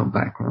pretty strong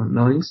background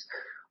noise.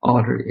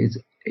 Otter is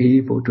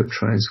able to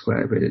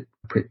transcribe it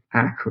pretty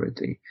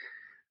accurately.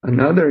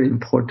 Another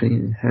important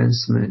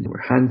enhancement,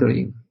 we're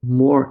handling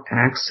more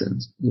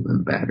accents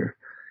even better.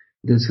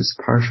 This is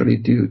partially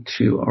due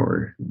to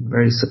our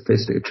very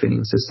sophisticated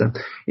training system.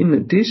 In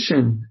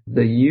addition,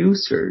 the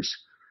users,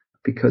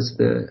 because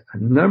the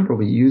number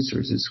of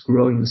users is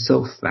growing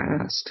so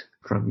fast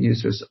from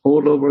users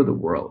all over the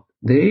world,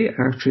 they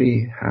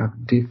actually have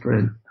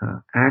different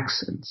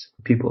accents.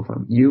 People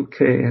from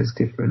UK has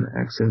different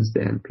accents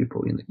than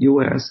people in the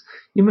US.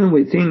 Even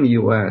within the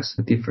US,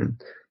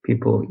 different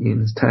people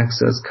in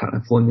Texas,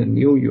 California,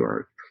 New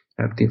York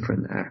have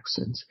different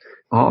accents.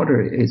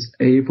 Otter is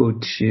able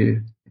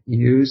to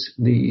use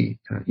the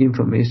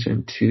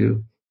information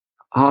to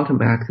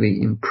automatically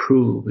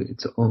improve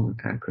its own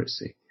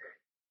accuracy.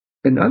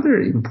 Another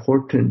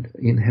important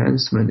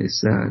enhancement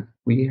is that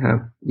we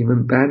have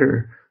even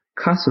better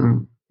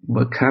custom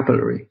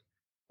vocabulary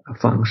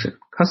function.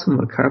 Custom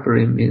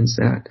vocabulary means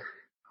that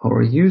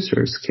our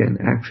users can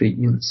actually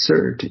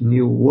insert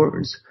new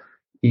words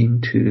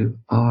into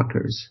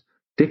Otter's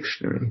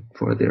dictionary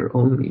for their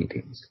own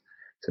meetings.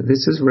 So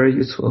this is very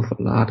useful for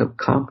a lot of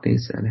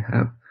companies that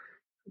have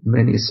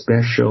many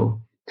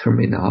special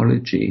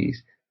terminologies,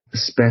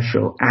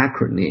 special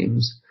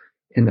acronyms,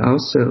 and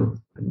also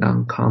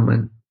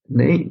non-common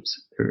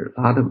names. There are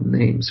a lot of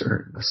names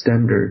are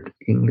standard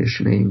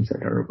English names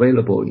that are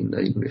available in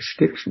the English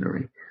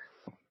dictionary.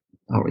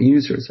 Our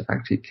users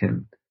actually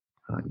can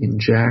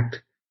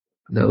inject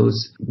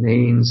those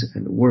names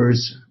and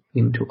words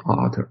into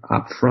Otter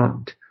up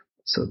front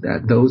so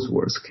that those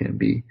words can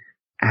be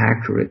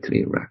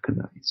accurately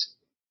recognized.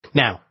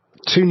 Now,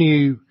 two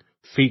new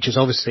features,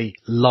 obviously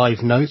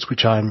Live Notes,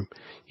 which I'm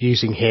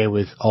using here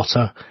with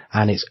Otter,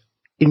 and it's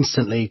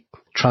instantly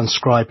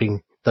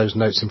transcribing those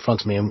notes in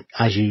front of me, and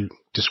as you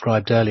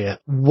described earlier.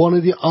 One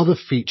of the other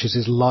features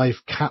is Live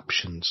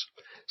Captions.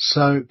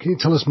 So can you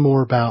tell us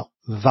more about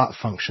that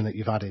function that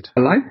you've added?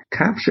 Live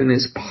caption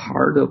is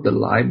part of the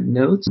Live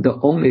Notes. The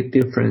only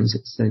difference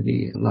is that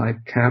the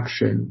live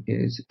caption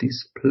is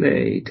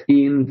displayed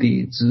in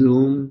the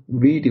Zoom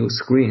video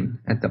screen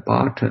at the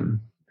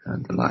bottom.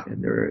 And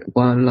there are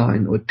one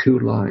line or two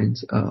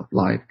lines of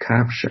live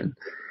caption.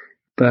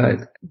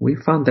 But we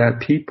found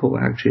that people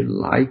actually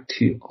like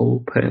to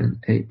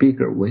open a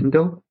bigger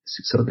window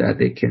so that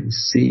they can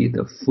see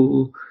the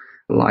full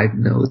Live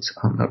Notes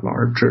on a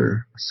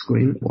larger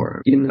screen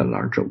or in a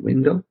larger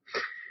window,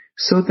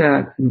 so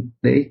that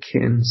they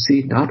can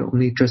see not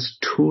only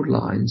just two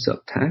lines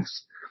of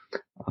text,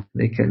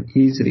 they can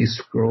easily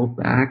scroll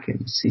back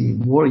and see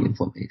more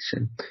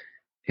information.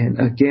 And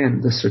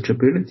again, the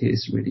searchability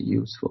is really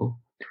useful.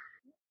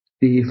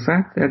 The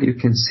fact that you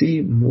can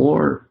see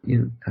more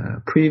in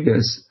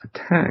previous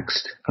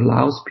text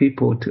allows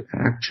people to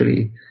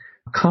actually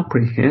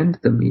comprehend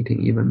the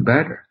meeting even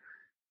better.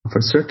 For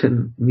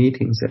certain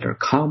meetings that are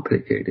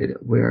complicated,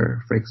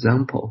 where, for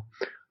example,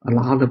 a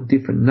lot of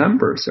different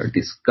numbers are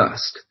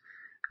discussed,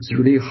 it's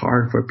really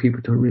hard for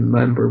people to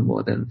remember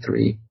more than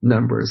 3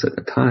 numbers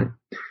at a time.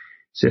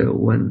 So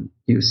when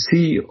you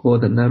see all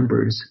the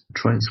numbers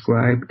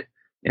transcribed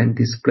and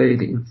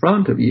displayed in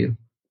front of you,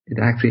 it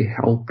actually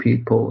helps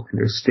people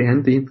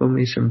understand the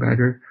information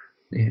better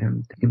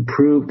and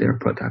improve their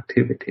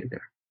productivity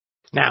there.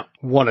 Now,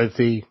 one of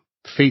the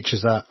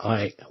features that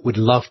I would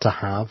love to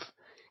have,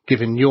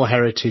 given your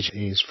heritage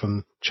is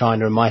from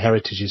China and my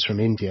heritage is from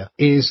India,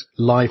 is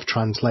live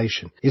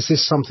translation. Is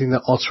this something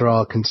that Otter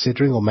are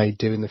considering or may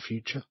do in the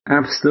future?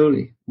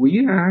 Absolutely.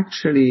 We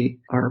actually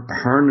are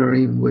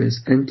partnering with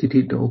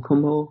NTT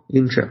Docomo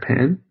in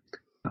Japan.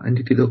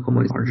 NTT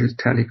Docomo is the largest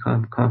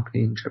telecom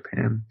company in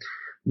Japan.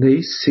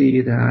 They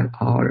see that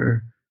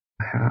Otter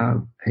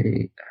have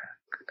a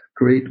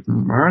great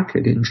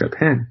market in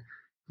Japan.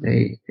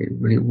 They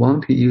really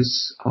want to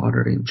use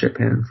Otter in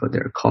Japan for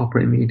their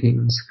corporate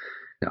meetings.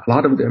 A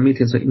lot of their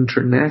meetings are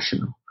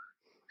international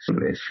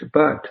English,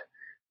 but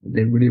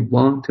they really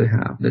want to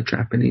have the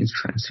Japanese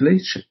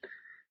translation.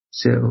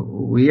 So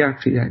we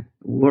actually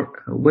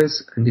work with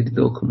NTT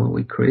Docomo.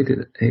 We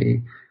created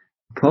a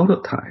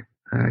prototype.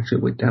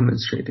 Actually, we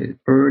demonstrated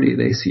early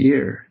this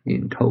year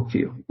in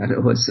Tokyo. And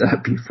it was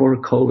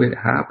before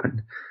COVID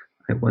happened.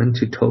 I went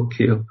to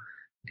Tokyo,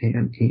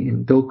 and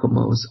in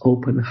Docomo's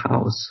open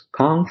house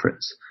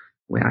conference,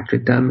 we actually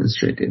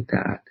demonstrated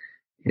that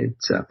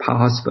it's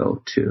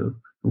possible to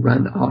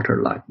run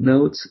Otter Live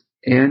Notes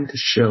and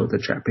show the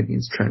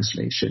Japanese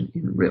translation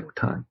in real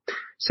time.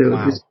 So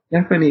wow. It's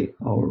definitely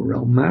our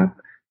roadmap,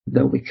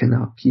 though we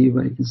cannot give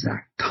an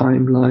exact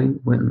timeline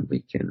when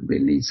we can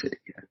release it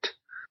yet.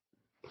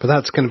 But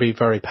that's going to be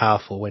very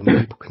powerful when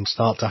people can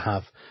start to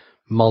have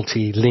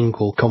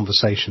multilingual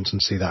conversations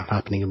and see that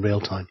happening in real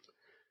time.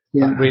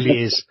 Yeah. That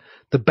really is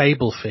the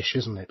Babel fish,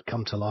 isn't it?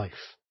 Come to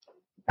life.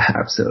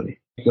 Absolutely.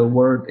 The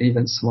word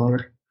even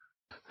smaller.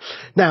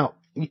 Now,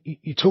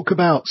 you talk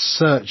about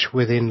search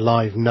within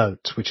Live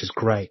Notes, which is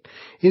great.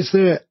 Is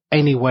there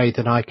any way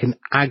that I can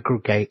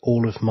aggregate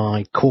all of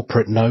my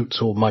corporate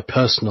notes or my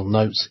personal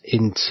notes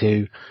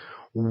into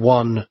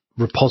one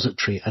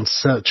repository and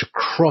search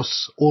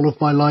across all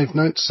of my Live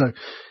Notes? So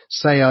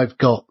say I've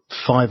got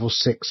 5 or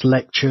 6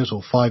 lectures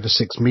or 5 or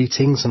 6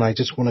 meetings and I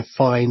just want to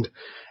find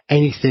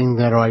anything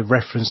that I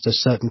referenced a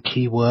certain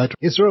keyword.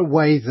 Is there a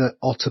way that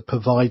Otter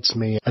provides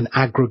me an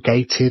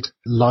aggregated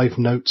Live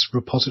Notes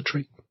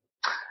repository?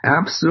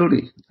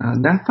 Absolutely.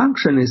 That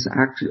function is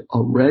actually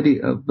already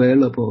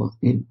available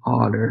in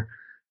Otter.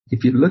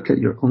 If you look at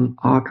your own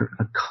Otter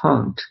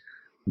account,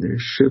 there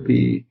should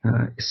be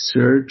a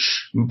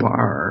search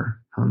bar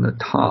on the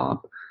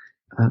top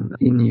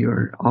in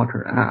your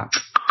Otter app.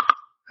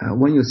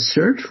 When you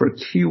search for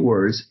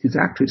keywords, it's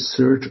actually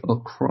search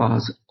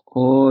across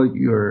all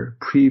your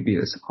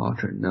previous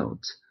Otter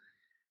notes.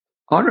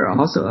 Otter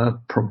also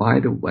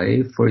provide a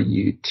way for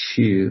you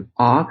to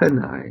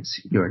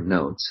organize your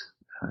notes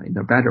in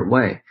a better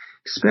way,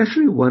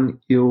 especially when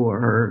you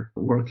are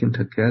working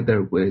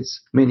together with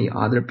many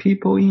other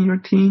people in your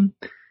team.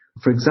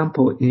 For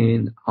example,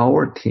 in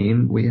our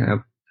team, we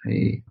have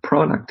a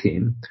product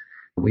team,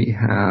 we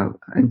have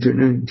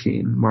engineering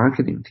team,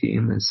 marketing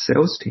team, and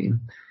sales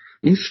team.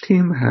 Each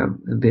team have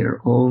their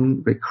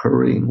own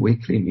recurring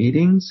weekly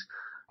meetings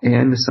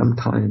and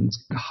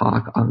sometimes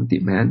Hawk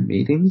on-demand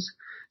meetings.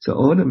 So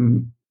all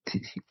the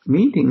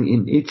meetings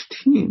in each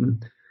team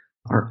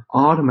are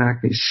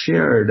automatically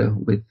shared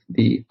with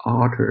the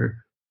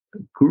Otter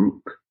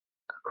group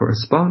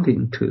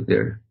corresponding to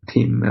their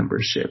team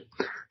membership,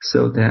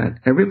 so that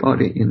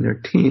everybody in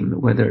their team,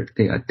 whether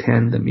they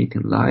attend the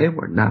meeting live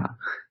or not,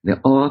 they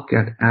all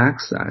get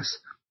access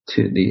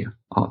to the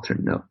Otter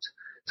notes.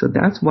 So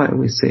that's why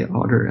we say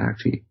Otter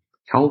actually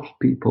helps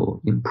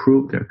people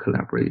improve their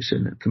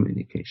collaboration and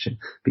communication,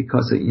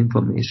 because the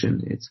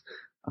information is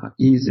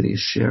easily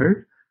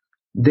shared.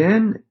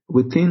 Then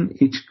within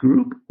each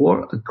group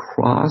or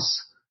across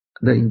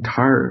the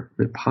entire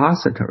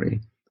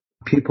repository,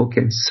 people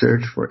can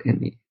search for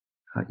any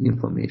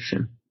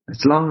information.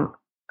 As long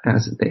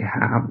as they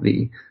have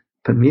the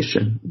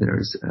permission,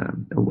 there's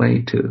a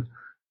way to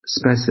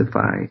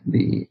specify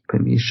the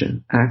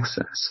permission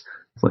access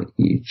for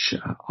each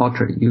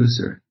Otter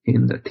user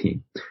in the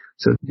team.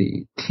 So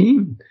the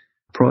team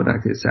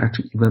product is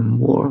actually even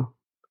more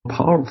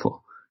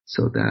powerful,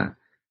 so that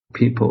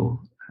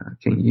people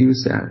can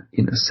use that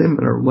in a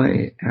similar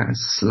way as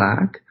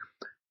Slack,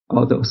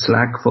 although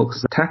Slack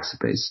focuses on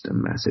text-based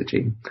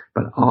messaging,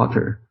 but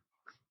Otter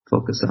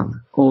focuses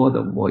on all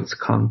the voice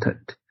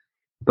content.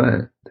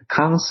 But the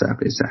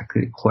concept is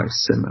actually quite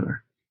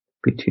similar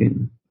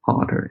between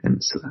Otter and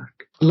Slack.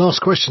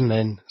 Last question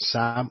then,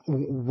 Sam.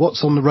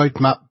 What's on the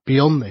roadmap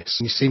beyond this?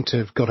 You seem to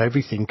have got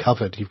everything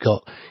covered. You've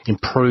got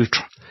improved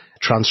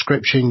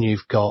transcription,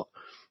 you've got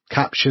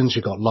captions,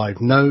 you've got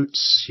live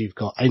notes, you've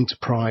got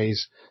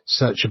enterprise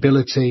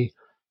searchability.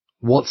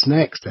 What's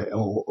next?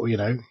 Or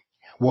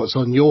what's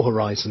on your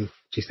horizon,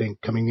 do you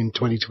think, coming in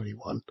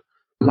 2021?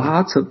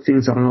 Lots of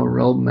things on our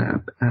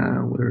roadmap.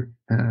 We're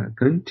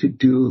going to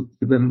do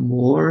even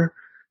more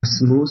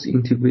smooth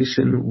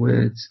integration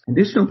with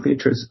additional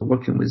features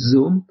working with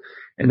Zoom,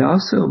 and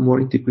also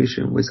more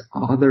integration with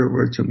other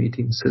virtual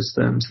meeting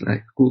systems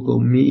like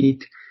Google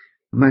Meet,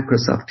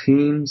 Microsoft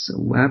Teams,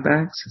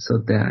 WebEx, so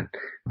that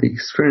the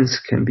experience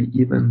can be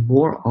even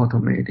more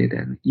automated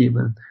and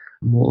even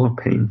more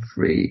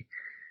pain-free.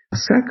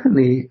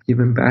 Secondly,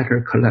 even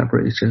better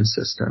collaboration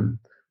system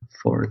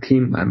for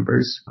team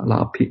members,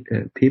 allow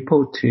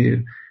people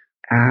to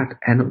add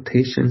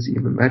annotations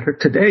even better.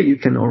 Today, you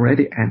can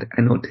already add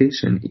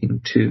annotation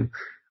into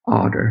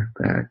Otter,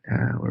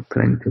 but we're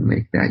planning to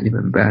make that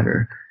even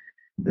better.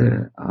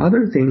 The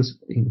other things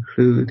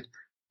include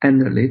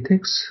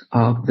analytics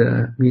of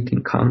the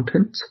meeting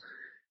content,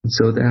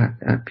 so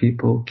that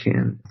people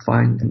can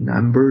find the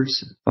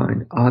numbers,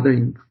 find other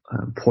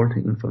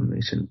important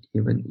information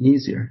even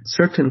easier.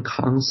 Certain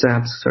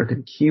concepts,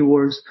 certain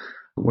keywords,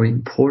 or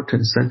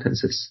important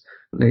sentences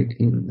late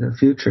in the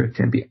future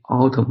can be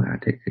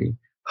automatically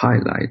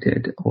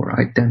highlighted or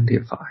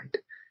identified,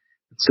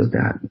 so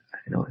that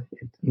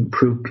it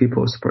improves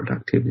people's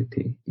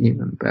productivity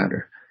even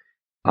better.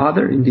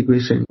 Other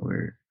integration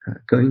we're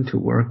going to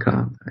work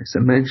on, as I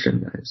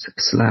mentioned, is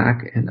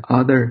Slack and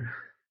other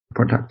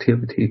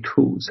productivity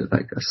tools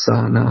like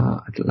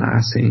Asana,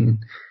 Atlassian.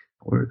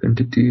 We're going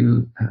to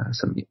do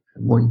some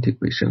more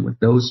integration with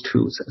those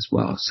tools as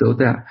well, so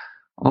that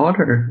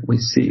Otter, we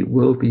see,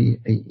 will be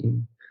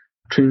an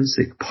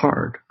intrinsic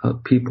part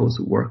of people's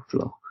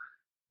workflow.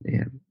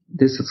 And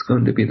this is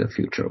going to be the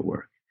future of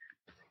work.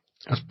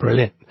 That's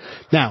brilliant.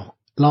 Now,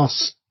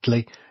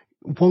 lastly,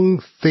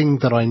 one thing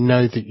that I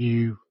know that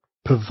you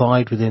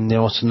provide within the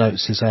Otter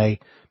Notes is a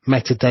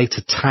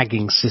metadata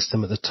tagging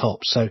system at the top.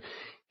 So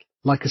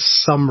like a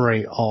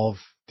summary of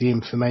the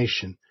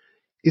information.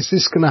 Is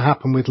this going to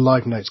happen with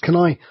Live Notes? Can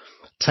I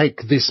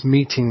take this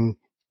meeting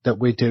that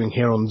we're doing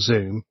here on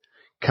Zoom?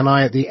 Can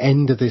I, at the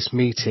end of this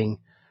meeting,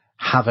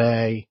 have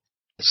a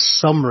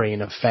summary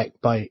in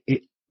effect by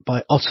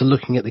Otter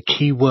looking at the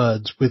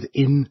keywords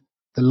within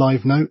the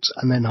Live Notes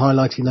and then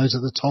highlighting those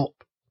at the top?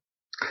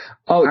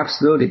 Oh,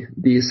 absolutely.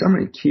 The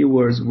summary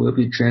keywords will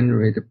be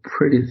generated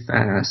pretty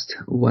fast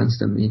once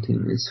the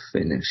meeting is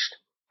finished.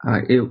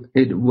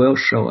 It will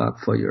show up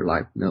for your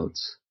Live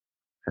Notes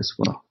as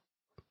well.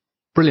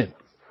 Brilliant.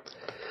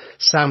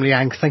 Sam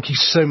Liang, thank you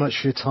so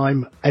much for your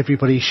time.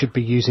 Everybody should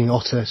be using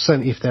Otter,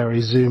 certainly if they're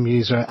a Zoom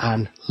user,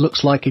 and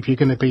looks like if you're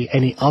going to be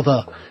any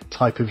other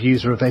type of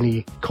user of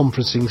any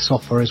conferencing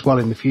software as well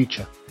in the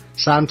future.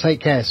 Sam, take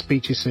care.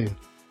 Speak to you soon.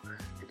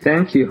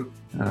 Thank you.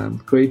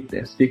 Great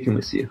speaking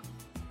with you.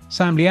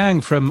 Sam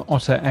Liang from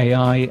Otter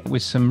AI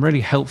with some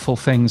really helpful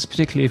things,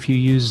 particularly if you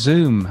use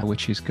Zoom,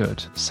 which is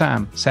good.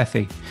 Sam,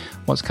 Sethi,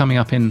 what's coming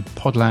up in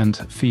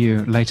Podland for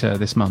you later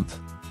this month?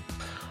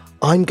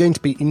 I'm going to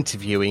be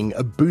interviewing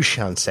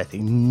Bhushan Sethi,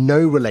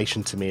 no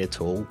relation to me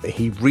at all.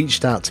 He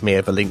reached out to me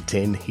over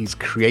LinkedIn. He's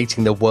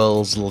creating the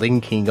world's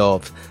linking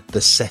of the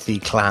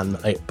Sethi clan,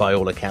 by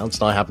all accounts,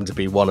 and I happen to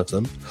be one of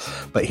them.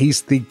 But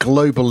he's the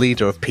global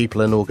leader of people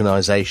and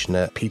organisation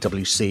at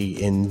PwC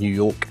in New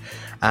York.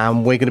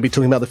 And we're going to be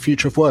talking about the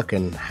future of work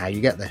and how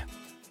you get there.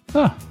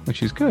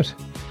 Which is good.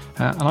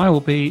 And I will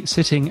be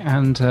sitting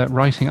and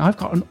writing. I've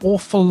got an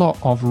awful lot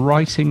of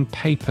writing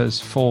papers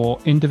for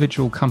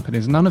individual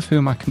companies, none of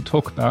whom I can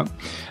talk about.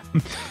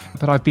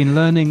 But I've been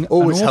learning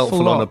always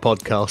helpful on a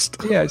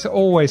podcast. Yeah, it's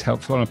always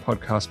helpful on a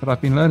podcast. But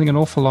I've been learning an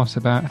awful lot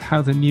about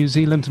how the New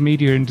Zealand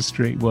media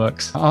industry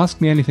works.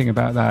 Ask me anything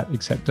about that,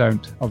 except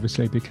don't,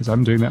 obviously, because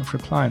I'm doing that for a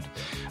client.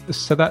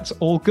 So that's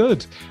all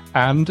good.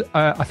 And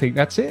I think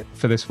that's it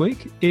for this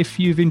week. If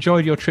you've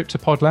enjoyed your trip to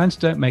Podland,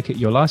 don't make it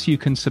your last. You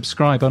can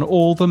subscribe on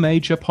all the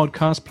major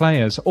podcast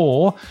players,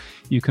 or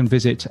you can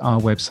visit our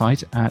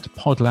website at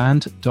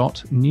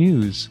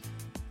podland.news.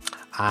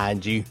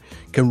 And you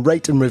can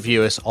rate and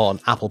review us on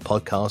Apple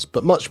Podcasts,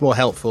 but much more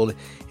helpful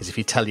is if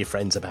you tell your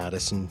friends about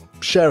us and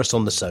share us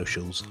on the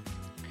socials.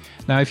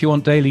 Now, if you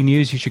want daily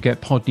news, you should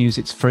get Pod News.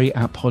 It's free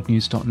at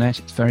podnews.net.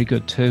 It's very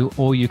good too.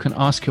 Or you can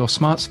ask your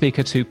smart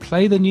speaker to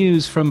play the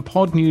news from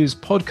Pod News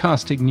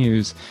Podcasting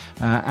News,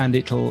 and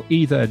it'll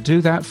either do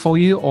that for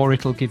you or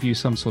it'll give you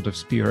some sort of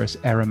spurious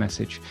error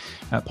message.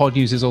 Pod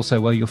News is also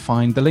where you'll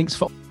find the links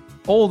for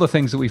all the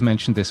things that we've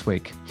mentioned this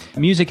week.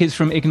 Music is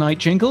from Ignite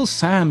Jingles.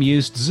 Sam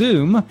used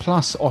Zoom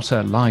plus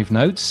Otter Live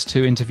Notes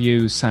to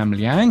interview Sam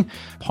Liang.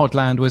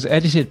 Podland was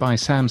edited by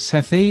Sam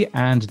Sethi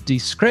and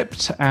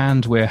Descript,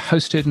 and we're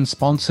hosted and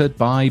sponsored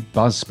by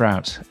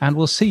Buzzsprout. And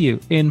we'll see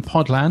you in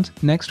Podland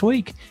next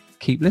week.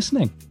 Keep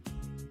listening.